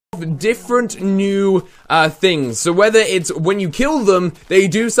different new things. So whether it's when you kill them, they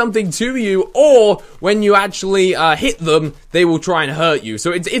do something to you, or when you actually hit them, they will try and hurt you.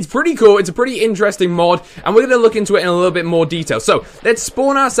 So it's pretty cool. It's a pretty interesting mod, and we're going to look into it in a little bit more detail. So let's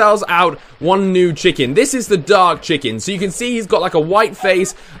spawn ourselves out one new chicken. This is the dark chicken. So you can see he's got like a white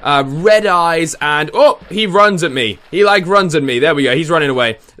face, red eyes, and oh, he runs at me. He like runs at me. There we go. He's running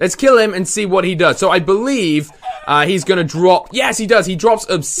away. Let's kill him and see what he does. So I believe he's gonna drop, yes he does, he drops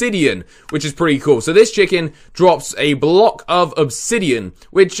obsidian, which is pretty cool. So this chicken drops a block of obsidian,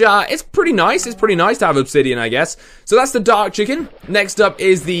 which is pretty nice. It's pretty nice to have obsidian, I guess. So that's the dark chicken. Next up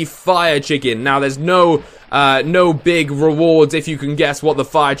is the fire chicken. Now there's no big rewards if you can guess what the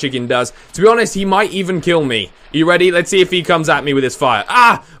fire chicken does. To be honest, he might even kill me. You ready? Let's see if he comes at me with his fire.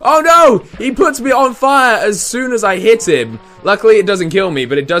 Ah! Oh no! He puts me on fire as soon as I hit him. Luckily it doesn't kill me,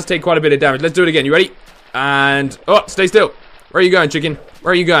 but it does take quite a bit of damage. Let's do it again. You ready? And, oh, stay still. Where are you going, chicken?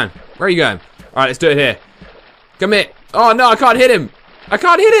 Where are you going? Where are you going? Alright, let's do it here. Come here. Oh, no, I can't hit him. I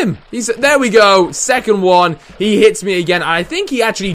can't hit him. There we go. Second one. He hits me again. I think he actually